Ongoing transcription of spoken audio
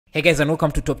Hey guys, and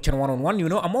welcome to Top Channel One-on-One. You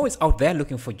know, I'm always out there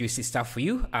looking for juicy stuff for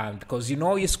you, because you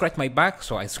know you scratch my back,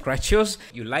 so I scratch yours.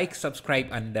 You like, subscribe,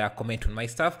 and comment on my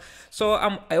stuff, so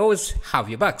I always have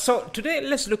your back. So today,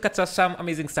 let's look at some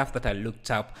amazing stuff that I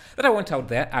looked up, that I went out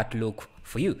there to look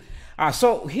for you.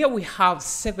 So here we have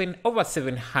over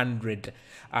 700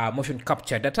 motion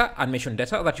capture data, animation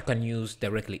data that you can use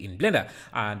directly in Blender,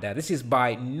 and this is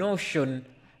by Notion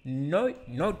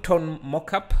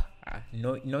mocap.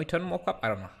 Noiton mocap. I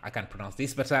don't know. I can't pronounce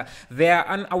this, but they are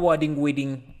an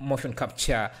award-winning motion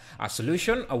capture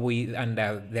solution. They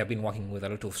have been working with a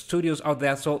lot of studios out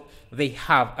there, so they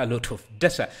have a lot of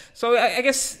data. So I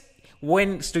guess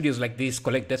when studios like this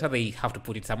collect data, they have to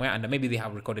put it somewhere, and maybe they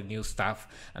have recorded new stuff,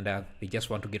 and they just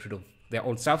want to get rid of their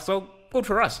old stuff. So good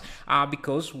for us,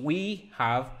 because we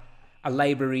have a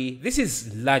library. This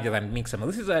is larger than Mixamo.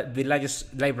 This is the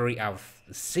largest library I've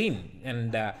seen,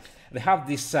 and they have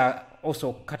this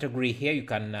also category here. You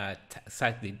can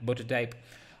search the body type,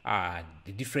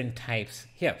 the different types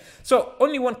here. So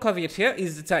only one caveat here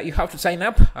is that you have to sign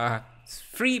up. It's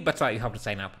free, but you have to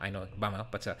sign up. I know, bummer,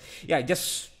 but yeah,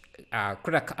 just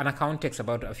create an account. Takes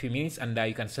about a few minutes, and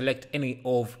you can select any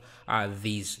of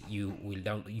these you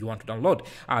want to download.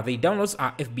 The downloads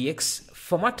are FBX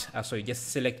format, so you just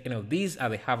select any of these.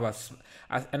 They have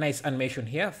a nice animation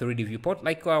here, 3D viewport,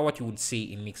 like what you would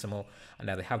see in Mixamo, and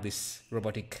they have this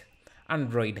robotic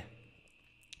Android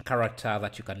character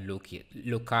that you can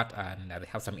look at, and they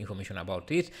have some information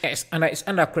about it. Yes, and it's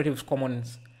under Creative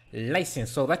Commons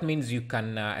license, so that means you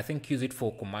can I think use it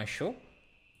for commercial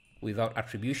without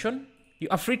attribution. You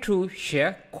are free to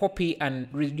share, copy, and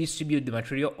redistribute the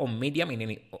material or medium in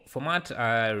any format,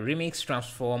 remix,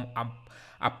 transform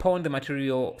upon the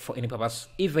material for any purpose,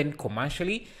 even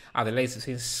commercially. The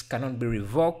license cannot be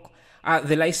revoked.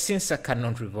 The licensor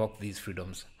cannot revoke these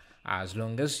freedoms as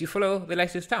long as you follow the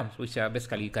license terms, which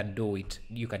basically you can do it.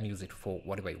 You can use it for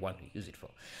whatever you want to use it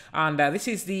for. And this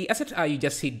is the asset. You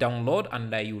just hit download,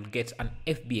 and you will get an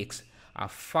FBX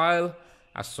file.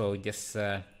 So just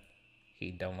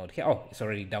hit download here. Oh, it's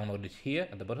already downloaded here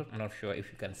at the bottom. I'm not sure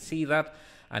if you can see that,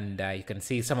 and you can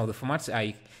see some of the formats.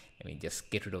 Let me just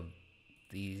get rid of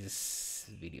these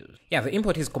videos. Yeah, the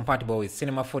import is compatible with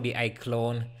Cinema 4D,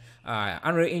 iClone,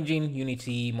 Unreal Engine,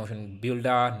 Unity, Motion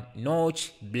Builder,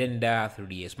 Notch, Blender,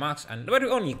 3ds Max, and we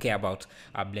only care about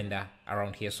Blender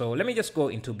around here. So let me just go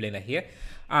into Blender here.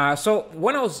 So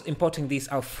when I was importing this,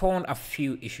 I found a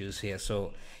few issues here.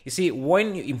 So you see,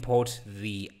 when you import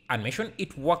the animation,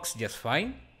 it works just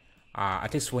fine,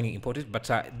 at least when you import it, but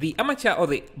the armature or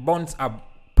the bonds are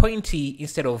pointy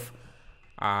instead of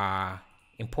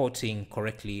importing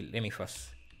correctly. Let me first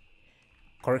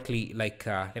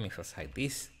hide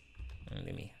this.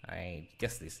 Let me hide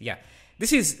just this. Yeah,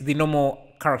 this is the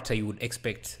normal character you would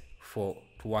expect to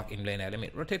work in Blender. Let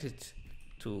me rotate it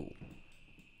to,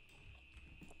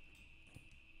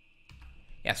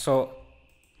 yeah, so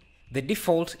the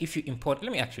default, if you import,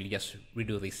 let me actually just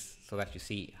redo this so that you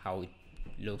see how it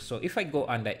looks. So if I go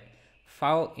under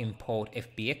File, Import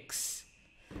FBX,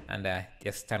 and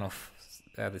just turn off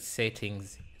the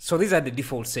settings. So these are the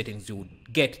default settings you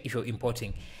would get if you're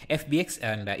importing FBX,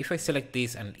 and if I select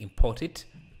this and import it,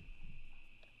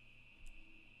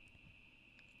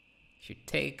 should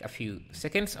take a few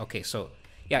seconds. Okay, so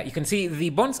yeah, you can see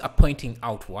the bonds are pointing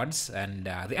outwards, and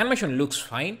the animation looks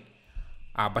fine.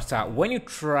 But when you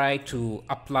try to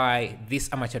apply this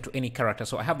armature to any character,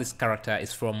 so I have this character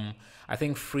is from, I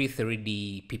think,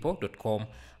 free3dpeople.com.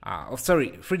 Sorry,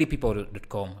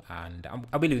 3dpeople.com, and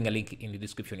I'll be leaving a link in the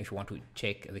description if you want to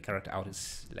check the character out.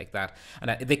 It's like that,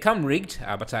 and they come rigged.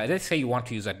 But let's say you want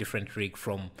to use a different rig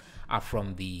from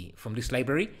this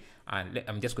library, and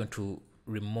I'm just going to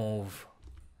remove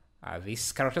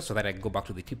this character so that I go back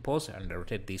to the T-pose and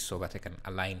rotate this so that I can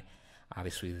align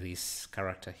this with this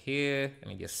character here. Let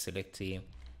me just select him.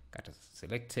 Got it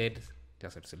selected.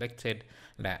 Just selected,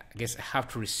 and I guess I have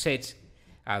to reset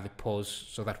the pose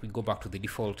so that we go back to the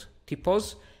default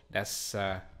T-pose. That's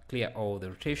clear all the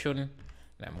rotation, and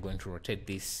I'm going to rotate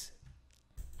this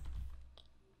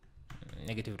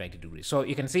negative 90 degrees. So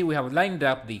you can see we have lined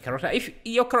up the character. If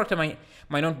your character might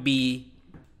not be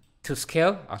to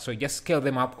scale, so just scale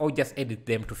them up, or just edit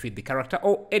them to fit the character,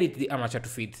 or edit the armature to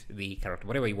fit the character,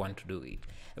 whatever you want to do it,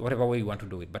 whatever way you want to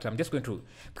do it. But I'm just going to,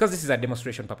 because this is a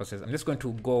demonstration purposes, I'm just going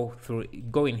to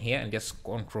go in here and just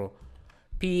Control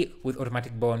P with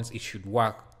automatic bonds. It should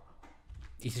work.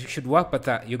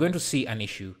 But you're going to see an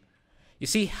issue. You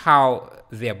see how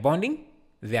they're bonding,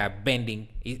 they're bending.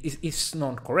 It's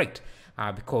not correct,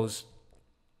 because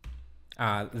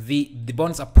the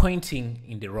bonds are pointing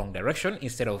in the wrong direction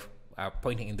instead of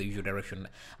pointing in the usual direction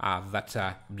that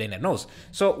Blender knows.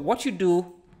 So what you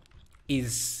do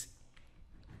is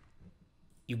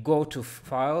you go to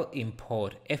File,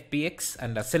 Import FBX,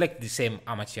 and select the same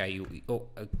armature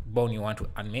bone you want to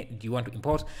animate, you want to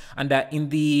import. And in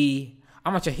the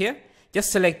armature here,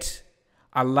 just select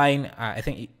align. I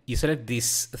think you select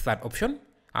this third option,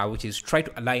 which is try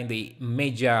to align the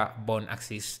major bone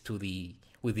axis to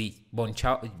with the bone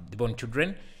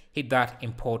children. Hit that,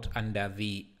 import, and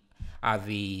the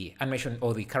animation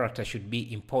or the character should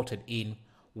be imported in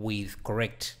with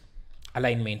correct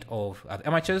alignment of the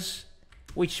armatures,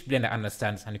 which Blender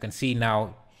understands. And you can see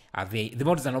now the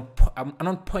models are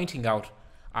not pointing out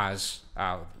as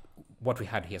what we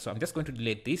had here. So I'm just going to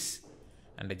delete this,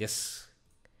 and I just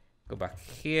go back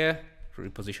here to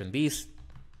reposition this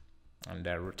and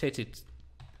rotate it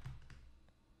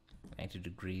 90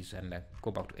 degrees, and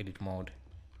go back to edit mode,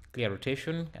 clear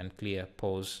rotation and clear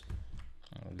pose.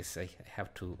 This I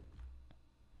have to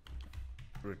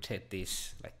rotate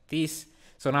this like this.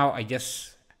 So now I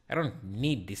don't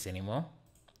need this anymore.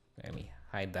 Let me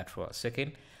hide that for a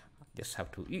second. Just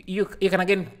have to you can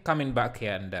again come in back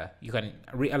here, and you can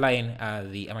realign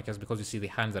the amateurs, because you see the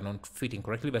hands are not fitting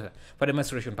correctly. But for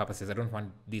demonstration purposes, I don't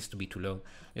want this to be too long.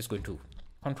 I'm just going to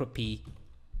Ctrl P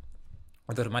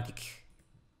with automatic,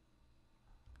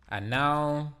 and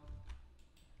now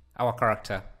our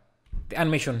character, the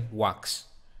animation works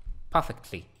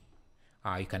perfectly.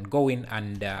 You can go in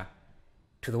and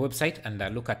to the website and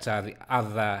look at the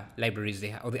other libraries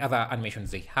or the other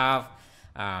animations they have.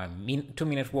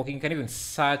 2-minute walking. You can even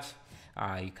search.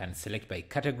 You can select by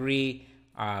category,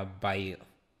 by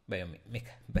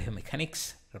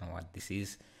biomechanics. I don't know what this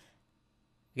is.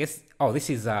 Yes. Oh, this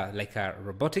is like a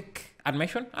robotic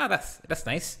animation. That's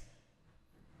nice.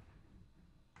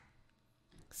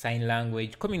 Sign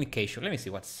language, communication. Let me see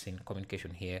what's in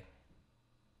communication here.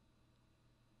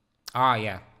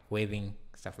 Yeah, waving,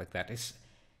 stuff like that. It's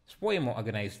way more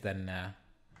organized than.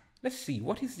 Let's see,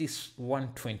 what is this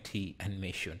 120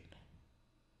 animation?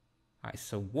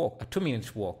 It's a walk, a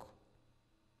 2-minute walk.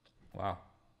 Wow.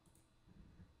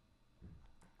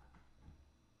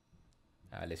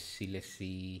 Let's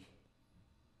see.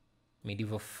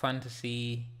 Medieval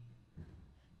fantasy.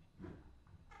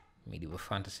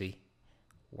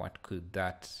 What could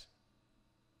that?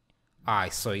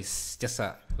 So it's just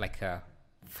like a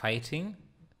fighting.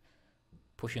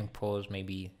 Pushing pause,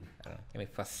 maybe. I don't know. Let me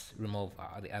first remove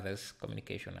the others,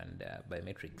 communication and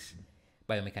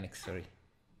biomechanics, sorry,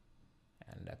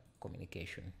 and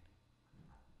communication.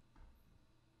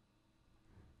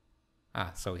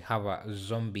 So we have a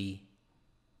zombie.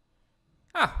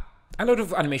 A lot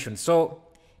of animation. So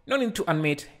no need to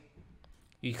animate.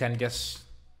 You can just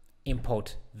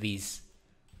import these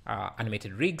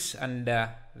animated rigs, and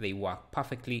they work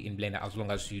perfectly in Blender as long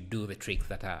as you do the trick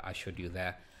that I showed you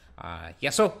there.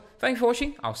 So thanks for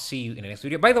watching. I'll see you in the next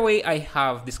video. By the way, I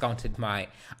have discounted my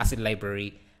asset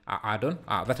library add-on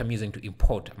that I'm using to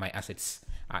import my assets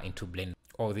into Blender.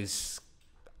 All these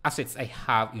assets I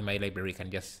have in my library, can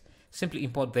just simply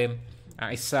import them.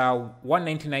 It's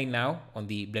 $1.99 now on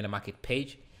the Blender Market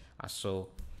page. So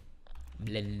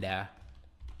Blender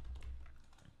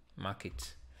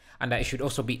Market. And it should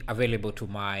also be available to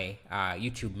my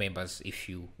YouTube members if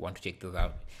you want to check those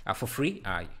out for free.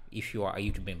 If you are a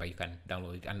YouTube member, you can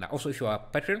download it. And also if you are a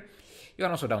Patreon, you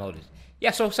can also download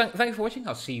it. So thank you for watching.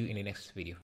 I'll see you in the next video.